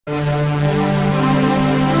Welcome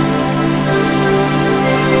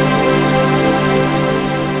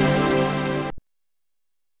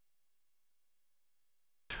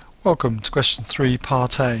to question 3,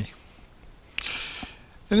 part A.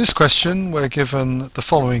 In this question we're given the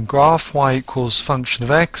following graph, y equals function of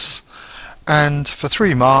x, and for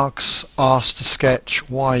 3 marks asked to sketch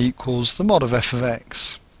y equals the mod of f of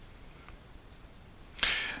x.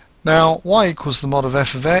 Now y equals the mod of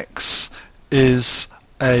f of x is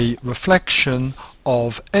a reflection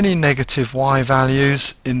of any negative y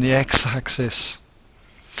values in the x-axis.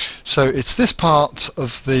 So it's this part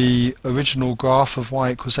of the original graph of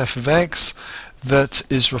y equals f of x that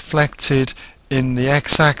is reflected in the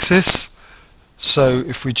x-axis. So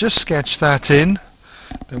if we just sketch that in,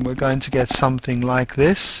 then we're going to get something like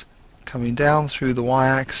this, coming down through the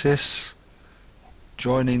y-axis,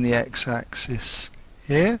 joining the x-axis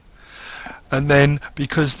here. And then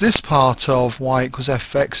because this part of y equals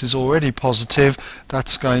f of x is already positive,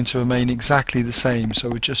 that's going to remain exactly the same. So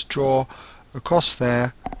we just draw across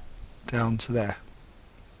there down to there.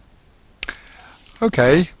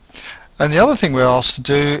 Okay, and the other thing we're asked to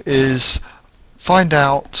do is find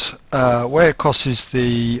out where it crosses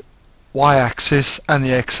the y-axis and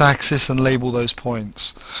the x-axis and label those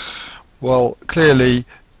points. Well, clearly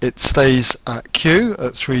it stays at Q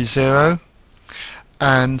at 3, 0,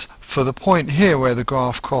 and for the point here where the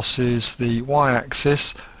graph crosses the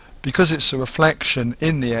y-axis, because it's a reflection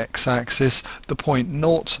in the x-axis, the point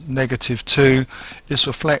 0, -2 is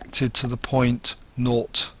reflected to the point 0,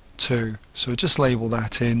 2. So just label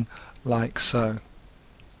that in like so.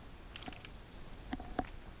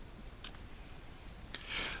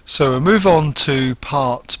 So we'll move on to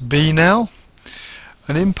part B now.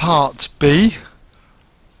 And in part B,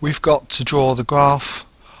 we've got to draw the graph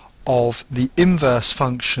of the inverse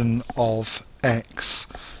function of x.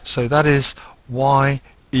 So that is y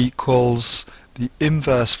equals the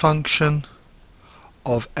inverse function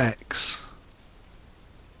of x.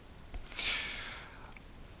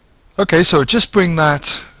 Okay, so just bring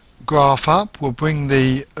that graph up. We'll bring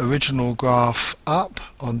the original graph up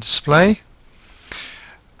on display,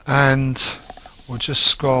 and we'll just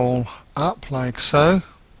scroll up like so.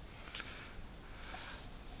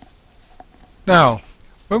 Now,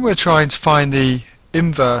 when we're trying to find the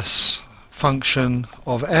inverse function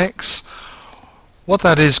of x, what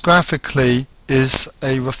that is graphically is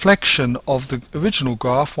a reflection of the original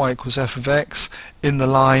graph y equals f of x in the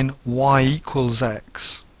line y equals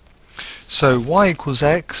x. So y equals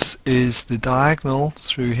x is the diagonal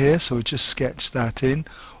through here, so we'll just sketch that in.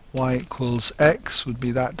 Y equals x would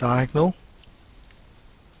be that diagonal.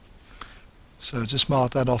 So just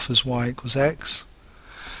mark that off as y equals x.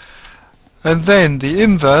 And then the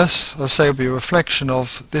inverse, I'll say, will be a reflection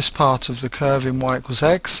of this part of the curve in y equals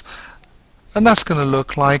x, and that's going to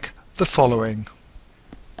look like the following.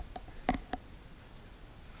 Okay,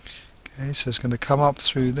 so it's going to come up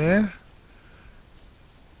through there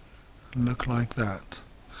and look like that.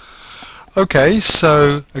 Okay,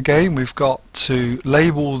 so again we've got to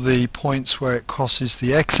label the points where it crosses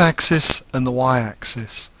the x-axis and the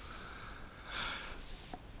y-axis.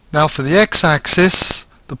 Now for the x-axis,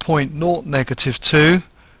 the point 0, -2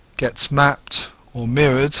 gets mapped or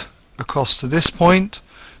mirrored across to this point.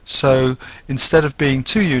 So instead of being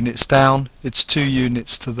 2 units down, it's 2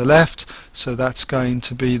 units to the left, so that's going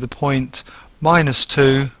to be the point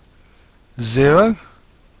 -2, 0,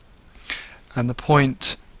 and the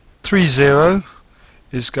point 3, 0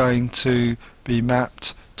 is going to be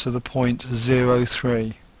mapped to the point 0,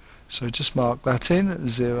 3. So just mark that in,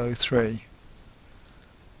 0, 3.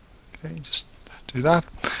 Okay, just do that.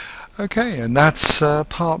 Okay, and that's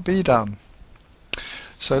part B done.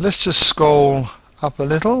 So let's just scroll up a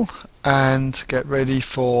little and get ready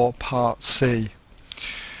for part C.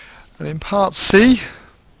 And in part C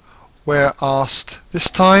we're asked this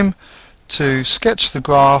time to sketch the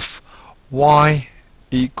graph y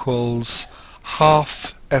equals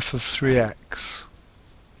half f of 3x.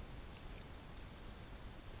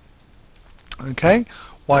 Okay,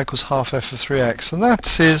 y equals half f of 3x, and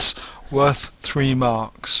that is worth 3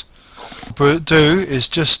 marks. What we'll do is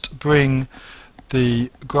just bring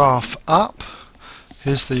the graph up.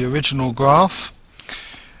 Here's the original graph.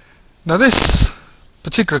 Now this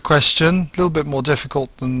particular question, a little bit more difficult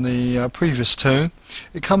than the previous two.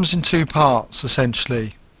 It comes in 2 parts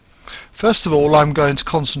essentially. First of all, I'm going to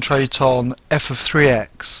concentrate on f of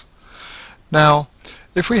 3x. Now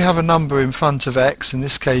if we have a number in front of x, in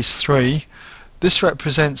this case 3, this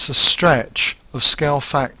represents a stretch of scale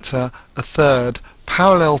factor 1/3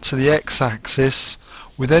 parallel to the x-axis,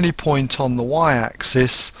 with any point on the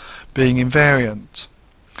y-axis being invariant.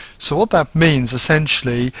 So what that means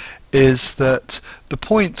essentially is that the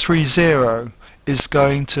point 30 is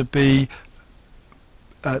going to be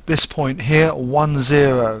at this point here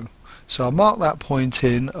 10. So I'll mark that point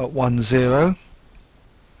in at 10.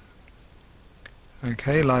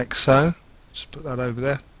 Okay, like so. Just put that over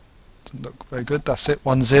there. Doesn't look very good. That's it,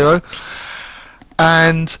 10.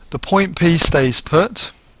 And the point P stays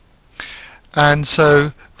put. And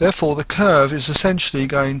so therefore the curve is essentially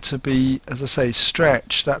going to be, as I say,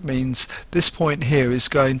 stretched. That means this point here is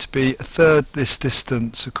going to be a third this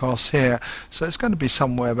distance across here. So it's going to be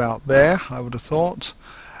somewhere about there, I would have thought.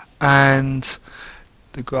 And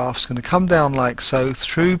the graph's going to come down like so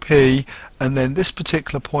through P, and then this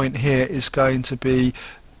particular point here is going to be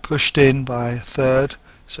pushed in by a third.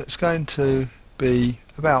 So it's going to be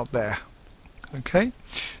about there. Okay,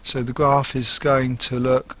 so the graph is going to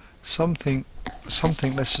look something,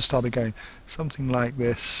 let's just start again, something like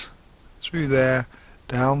this, through there,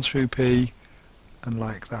 down through P, and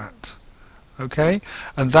like that. Okay,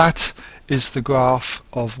 and that is the graph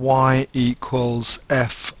of y equals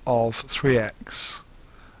f of 3x.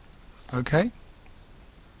 Okay,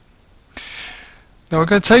 now we're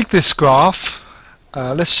going to take this graph,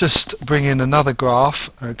 let's just bring in another graph,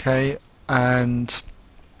 okay, and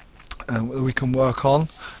we can work on.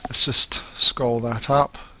 Let's just scroll that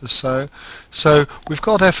up as so. So we've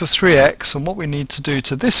got f of 3x, and what we need to do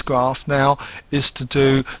to this graph now is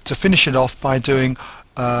to finish it off by doing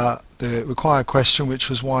the required question, which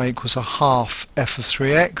was y equals a half f of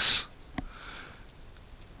 3x.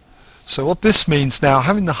 So what this means now,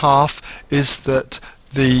 having the half, is that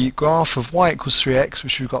the graph of y equals 3x,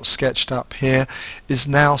 which we've got sketched up here, is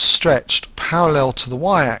now stretched parallel to the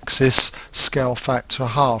y-axis, scale factor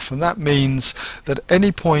half, and that means that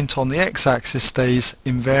any point on the x-axis stays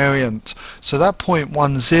invariant. So that point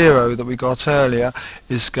 10 that we got earlier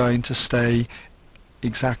is going to stay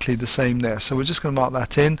exactly the same there. So we're just going to mark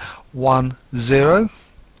that in 10.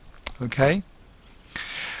 Okay.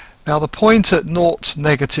 Now the point at 0,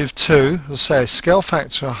 -2, we'll say scale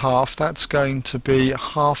factor of half, that's going to be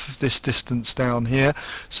half of this distance down here.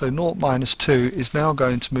 So 0 minus 2 is now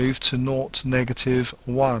going to move to 0,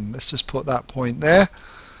 -1. Let's just put that point there,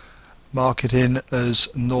 mark it in as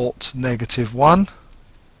 0, -1.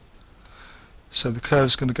 So the curve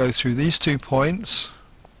is going to go through these 2 points.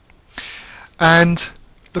 And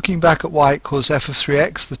looking back at y equals f of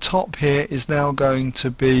 3x, the top here is now going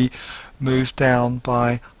to be moved down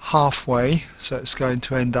by halfway, so it's going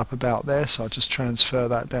to end up about there, so I'll just transfer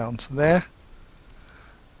that down to there.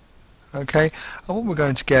 Okay, and what we're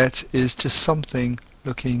going to get is just something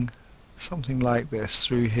looking something like this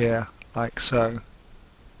through here, like so.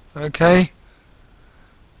 Okay,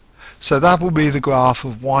 so that will be the graph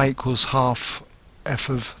of y equals half f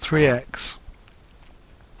of 3x.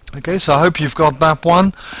 Okay, so I hope you've got that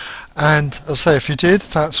one, and as I say, if you did,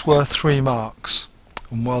 that's worth 3 marks,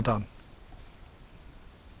 and well done.